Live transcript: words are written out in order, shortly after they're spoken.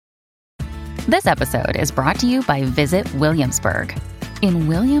This episode is brought to you by Visit Williamsburg. In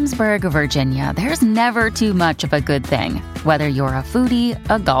Williamsburg, Virginia, there's never too much of a good thing. Whether you're a foodie,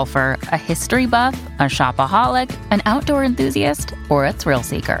 a golfer, a history buff, a shopaholic, an outdoor enthusiast, or a thrill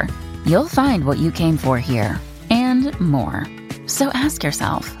seeker, you'll find what you came for here and more. So ask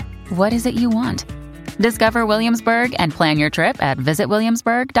yourself, what is it you want? Discover Williamsburg and plan your trip at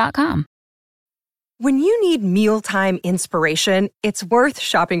visitwilliamsburg.com. When you need mealtime inspiration, it's worth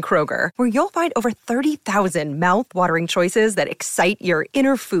shopping Kroger, where you'll find over 30,000 mouth-watering choices that excite your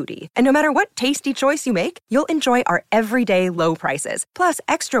inner foodie. And no matter what tasty choice you make, you'll enjoy our everyday low prices, plus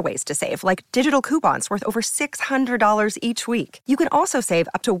extra ways to save, like digital coupons worth over $600 each week. You can also save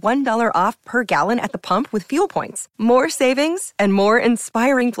up to $1 off per gallon at the pump with fuel points. More savings and more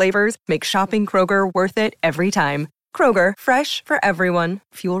inspiring flavors make shopping Kroger worth it every time. Kroger, fresh for everyone.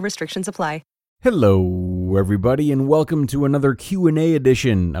 Fuel restrictions apply. Hello, everybody, and welcome to another Q&A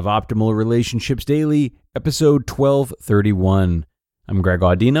edition of Optimal Relationships Daily, episode 1231. I'm Greg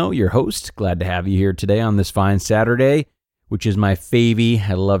Audino, your host. Glad to have you here today on this fine Saturday, which is my favy.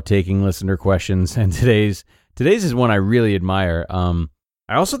 I love taking listener questions, and today's is one I really admire. I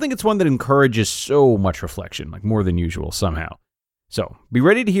also think it's one that encourages so much reflection, like more than usual somehow. So be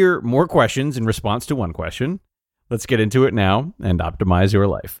ready to hear more questions in response to one question. Let's get into it now and optimize your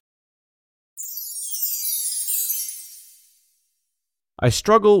life. I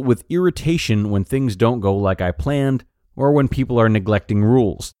struggle with irritation when things don't go like I planned or when people are neglecting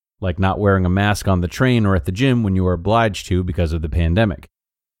rules, like not wearing a mask on the train or at the gym when you are obliged to because of the pandemic.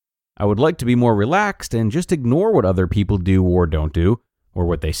 I would like to be more relaxed and just ignore what other people do or don't do, or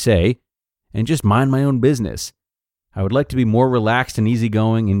what they say, and just mind my own business. I would like to be more relaxed and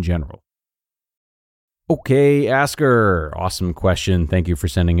easygoing in general. Okay, Asker. Awesome question. Thank you for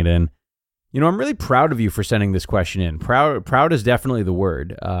sending it in. You know, I'm really proud of you for sending this question in. Proud is definitely the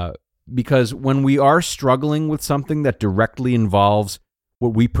word, because when we are struggling with something that directly involves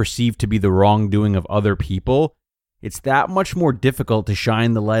what we perceive to be the wrongdoing of other people, it's that much more difficult to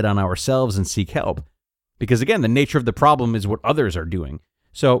shine the light on ourselves and seek help. Because again, the nature of the problem is what others are doing.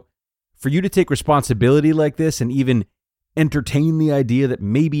 So for you to take responsibility like this and even entertain the idea that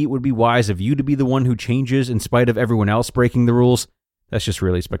maybe it would be wise of you to be the one who changes in spite of everyone else breaking the rules, that's just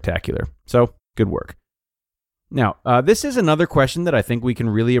really spectacular. So, good work. Now, this is another question that I think we can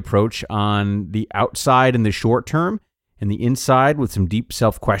really approach on the outside in the short term and the inside with some deep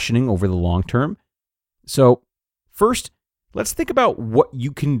self-questioning over the long term. So, first, let's think about what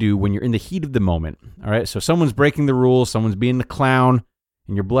you can do when you're in the heat of the moment. All right, so someone's breaking the rules, someone's being a clown,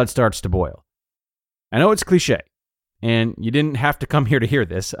 and your blood starts to boil. I know it's cliche, and you didn't have to come here to hear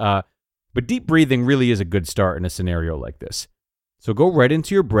this, but deep breathing really is a good start in a scenario like this. So go right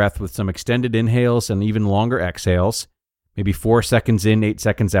into your breath with some extended inhales and even longer exhales, maybe 4 seconds in, 8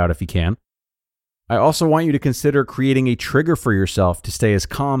 seconds out if you can. I also want you to consider creating a trigger for yourself to stay as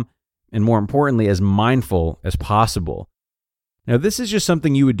calm and, more importantly, as mindful as possible. Now, this is just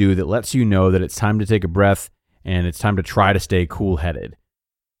something you would do that lets you know that it's time to take a breath and it's time to try to stay cool-headed.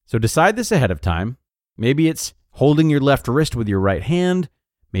 So decide this ahead of time. Maybe it's holding your left wrist with your right hand.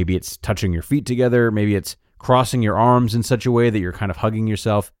 Maybe it's touching your feet together. Maybe it's crossing your arms in such a way that you're kind of hugging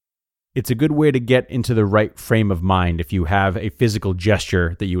yourself. It's a good way to get into the right frame of mind if you have a physical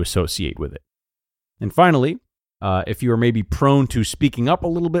gesture that you associate with it. And finally, if you are maybe prone to speaking up a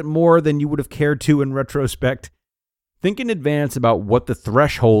little bit more than you would have cared to in retrospect, think in advance about what the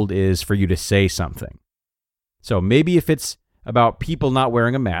threshold is for you to say something. So maybe if it's about people not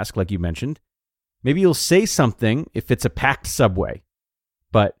wearing a mask, like you mentioned, maybe you'll say something if it's a packed subway,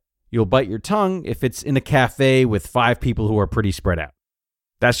 but you'll bite your tongue if it's in a cafe with 5 people who are pretty spread out.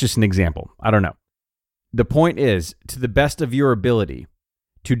 That's just an example. I don't know. The point is, to the best of your ability,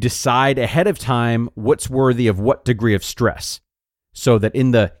 to decide ahead of time what's worthy of what degree of stress, so that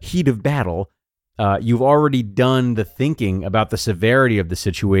in the heat of battle, you've already done the thinking about the severity of the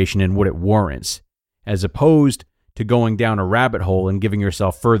situation and what it warrants, as opposed to going down a rabbit hole and giving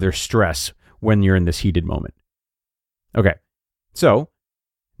yourself further stress when you're in this heated moment. Okay, so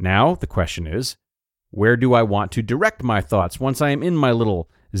now the question is, where do I want to direct my thoughts once I am in my little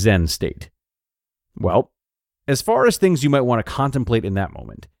Zen state? Well, as far as things you might want to contemplate in that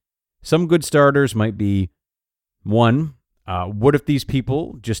moment, some good starters might be, 1, what if these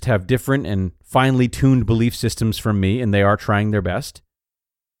people just have different and finely tuned belief systems from me and they are trying their best?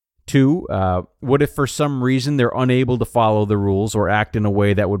 2, what if for some reason they're unable to follow the rules or act in a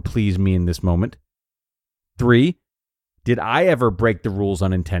way that would please me in this moment? 3, did I ever break the rules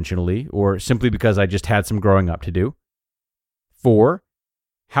unintentionally or simply because I just had some growing up to do? 4,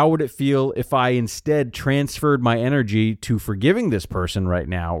 How would it feel if I instead transferred my energy to forgiving this person right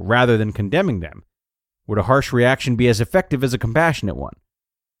now rather than condemning them? Would a harsh reaction be as effective as a compassionate one?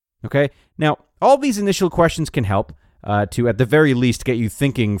 Okay, now all these initial questions can help to, at the very least, get you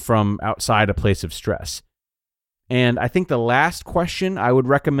thinking from outside a place of stress. And I think the last question I would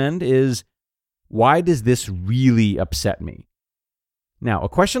recommend is, why does this really upset me? Now, a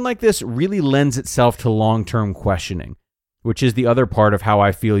question like this really lends itself to long-term questioning, which is the other part of how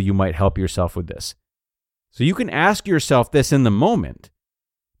I feel you might help yourself with this. So you can ask yourself this in the moment,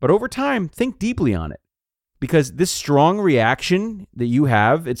 but over time, think deeply on it. Because this strong reaction that you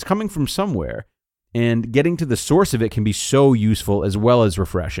have, it's coming from somewhere, and getting to the source of it can be so useful as well as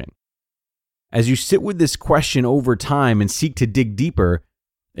refreshing. As you sit with this question over time and seek to dig deeper,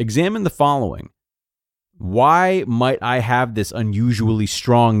 examine the following. Why might I have this unusually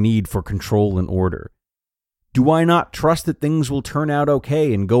strong need for control and order? Do I not trust that things will turn out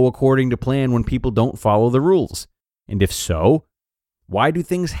okay and go according to plan when people don't follow the rules? And if so, why do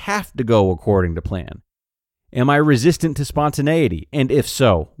things have to go according to plan? Am I resistant to spontaneity? And if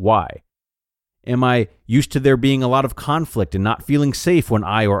so, why? Am I used to there being a lot of conflict and not feeling safe when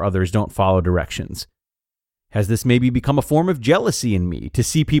I or others don't follow directions? Has this maybe become a form of jealousy in me to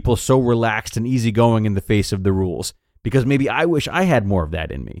see people so relaxed and easygoing in the face of the rules? Because maybe I wish I had more of that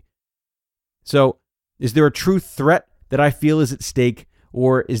in me. So, is there a true threat that I feel is at stake,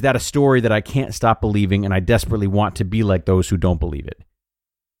 or is that a story that I can't stop believing and I desperately want to be like those who don't believe it?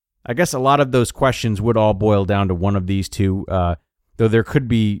 I guess a lot of those questions would all boil down to one of these two, though there could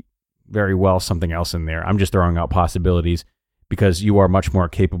be very well something else in there. I'm just throwing out possibilities because you are much more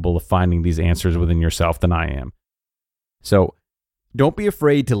capable of finding these answers within yourself than I am. So don't be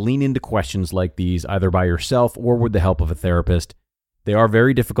afraid to lean into questions like these, either by yourself or with the help of a therapist. They are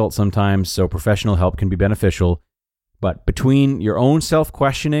very difficult sometimes, so professional help can be beneficial. But between your own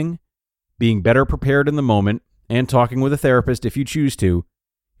self-questioning, being better prepared in the moment, and talking with a therapist if you choose to,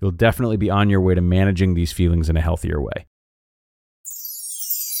 you'll definitely be on your way to managing these feelings in a healthier way.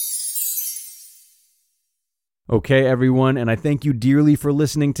 Okay, everyone, and I thank you dearly for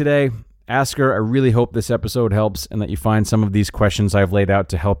listening today. Asker, I really hope this episode helps and that you find some of these questions I've laid out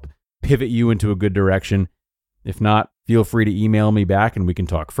to help pivot you into a good direction. If not, feel free to email me back and we can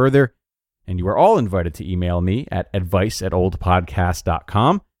talk further. And you are all invited to email me at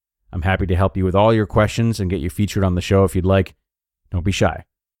advice@oldpodcast.com. I'm happy to help you with all your questions and get you featured on the show if you'd like. Don't be shy.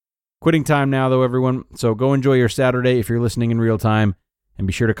 Quitting time now, though, everyone. So go enjoy your Saturday if you're listening in real time. And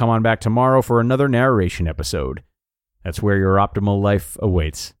be sure to come on back tomorrow for another narration episode. That's where your optimal life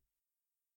awaits.